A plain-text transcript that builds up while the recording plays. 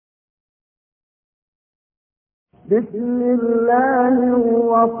بسم الله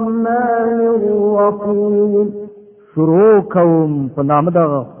الرحمن الرحیم. شروع کوم په نام د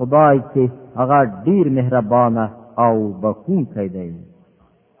خدای چې هغه ډیر مهربان او بخښونکی دی.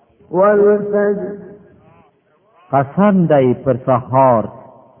 والفجر قسم دی پر سهار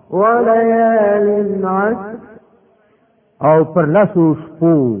وليال عشر او پر لسو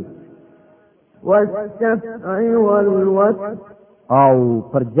شپو والشفع والوتر او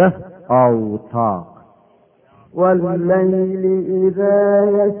پر جس او طاق والليل اذا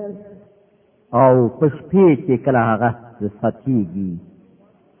يسر او پشپې چې کله هغه ستیږي.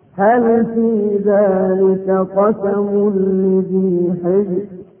 هل في ذلك قسم لذي حجر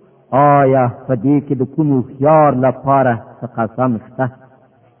آیا په دې کې د کوم خيار لپاره قسم شته؟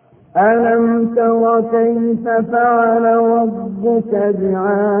 ألم تر كيف فعل ربك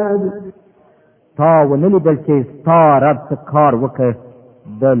بعاد تا ونلیدل چې ستا رب څه کار وکړ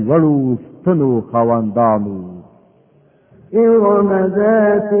د لوړو ستنو خاوندانو. إرم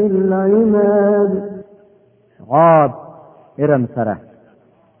ذات العماد عاد ارم سره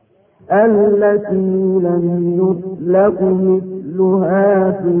التي لم يخلق مثلها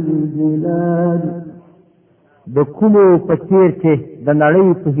في البلاد د کومو په څېر چې د نړۍ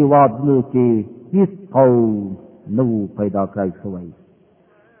په هېوادونو کې هېڅ قوم نه و پیدا کړی شوی.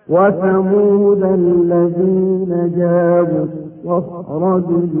 وثمود الذين جابوا الصخر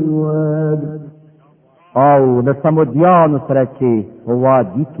بالواد او د سمودیانو سره چې په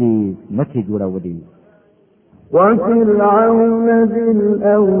وادي کې ځمکې جوړولې. وفرعون ذي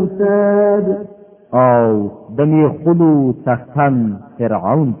الأوتاد او د میخونو څښتن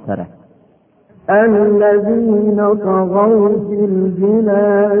فرعون سره الذين طغوا في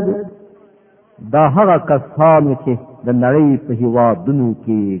البلاد دا هغه کسانو چې د نړۍ په هېوادونو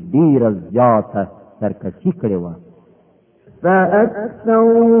کې ډېره زیاته سرکشي کړې وه.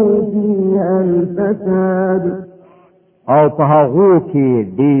 فأكثروا فيها الفساد او په هغو کې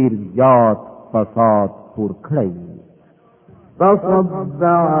ډېر زیات فساد خپور کړی. فصب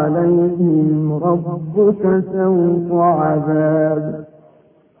عليهم ربك سوط عذاب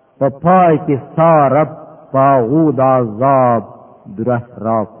په پای کې ستا رب په هغو د عذاب دره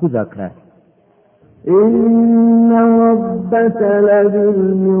راکوزه کړه. إن ربك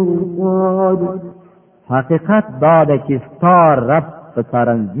لبالمرصاد حقیقت دا ده چې ستا رب په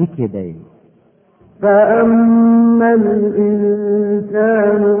څارنځي کې دی. فأما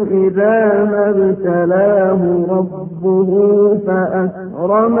الإنسان إذا ما ابتلاه ربه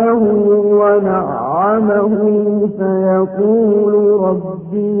فأكرمه ونعمه فيقول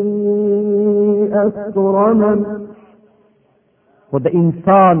ربي أكرمن. خو د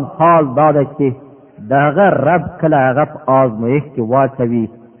انسان حال دا ده چې د هغه رب کله هغه په آزمایښت کې واچوي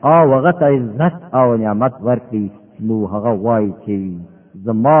او هغه ته عزت او نعمت ورکړي نو هغه وایي چې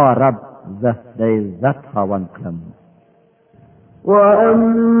زما رب زه د عزت خاوند کړم.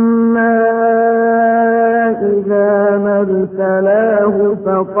 وأما إذا ما ابتلاه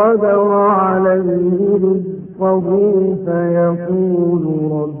فقدر عليه رزقه فيقول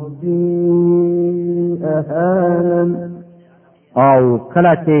ربي أهانن. او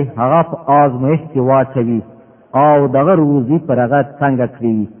کله چې هغه په آزمایښت کې واچوي او دغه روزي پر هغه څنګه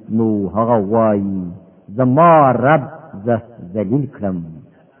کړي نو هغه وایي زما رب زه ذلیل کړم.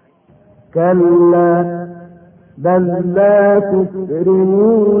 كلا بل لا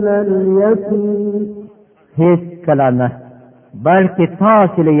تكرمون اليتيم هیڅ کله نه بلکې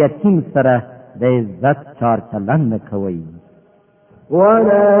تاسو له یتیم سره د عزت چار چلند نه کوئ.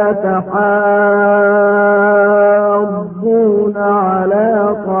 ولا تحاضون على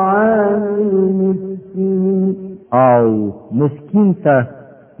طعام المسكين او مسکین ته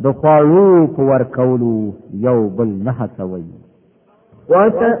د خواړو په ورکولو یو بل نه هڅوئ.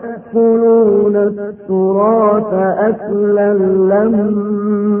 وتأكلون التراث أكلا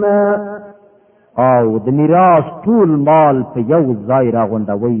لما او د میراث ټول مال په یو ځای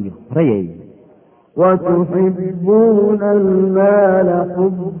راغونډوئ خورئ. وتحبون المال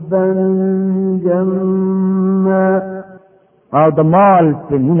حبا جما او د مال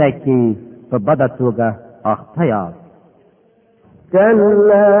په مینه کې په بده توګه اخته یاست.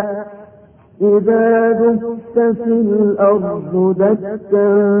 كلا إذا دكت في الأرض دكا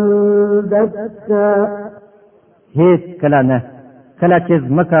دكا هیڅ کله نه کله چې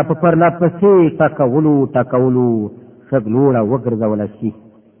ځمکه په پرله پسې ټکولو شګلوړه وګرځوله شي.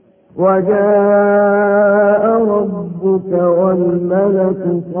 وجاء ربك والملك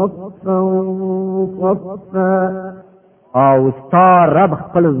صفا صفا او ستا رب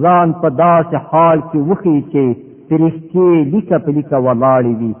خپل ځان په داسې حال کې وښي چې فرښتې لیکه په لیکه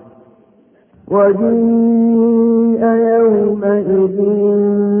ولاړې وي. وجيء يومئذ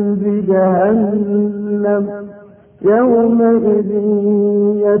بجهنم يومئذ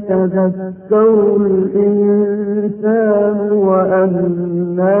يتذكر الإنسان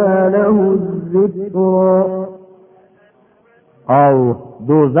وأنى له الذكرى او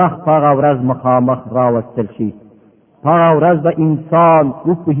دوزخ پاغه ورځ مخامخ راوستل شي پاغه ورځ به انسان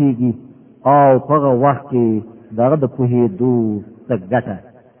وپوهیږي او پاغه وخت کې دغه د پوهېدو څه ګټه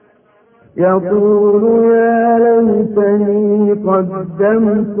يقول يا ليتني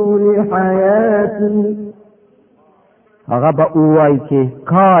قدمت لحياتي هغه به ووایي چې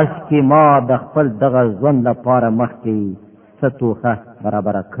کاش کې ما د خپل دغه ژوند لپاره مخکې څه توښه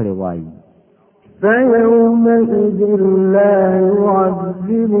برابره کړې وای فيومئذ لا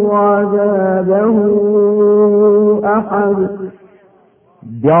يعذب عذابه أحد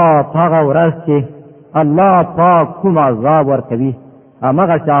بیا هغه ورځ چې الله پاک کوم عذاب ورکوي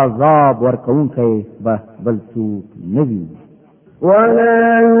همغه چې عذاب ورکوونکی به بل څوک نه وي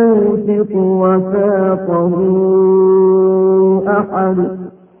ولا يوثق وثاقه أحد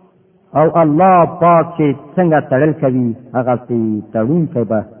او الله پاک چې څنګه تړل کوي هغه چې تړونکی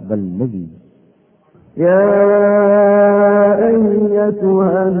به بل نه وي يا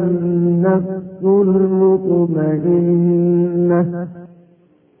أيتها النفس المطمئنة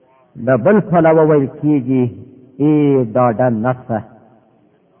د بل پلوه ویل کېږي ای ډاډه نفسه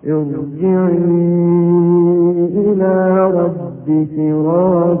ارجعي إلى ربك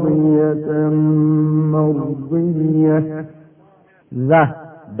راضية مرضية زه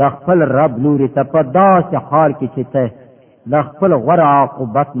د خپل رب لوري ته په داسې حال کې چې ته د خپل غوره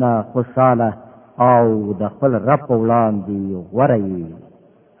عاقبت نه خوشحاله او د خپل رب په وړاندې غوره یې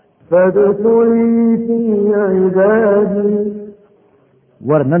فادخلي في عبادي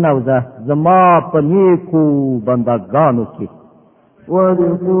ورننوزه زما په نیکو بندګانو کې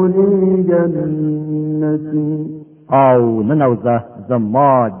وادخلي جنتي او ننوزه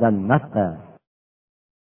زما جنت ته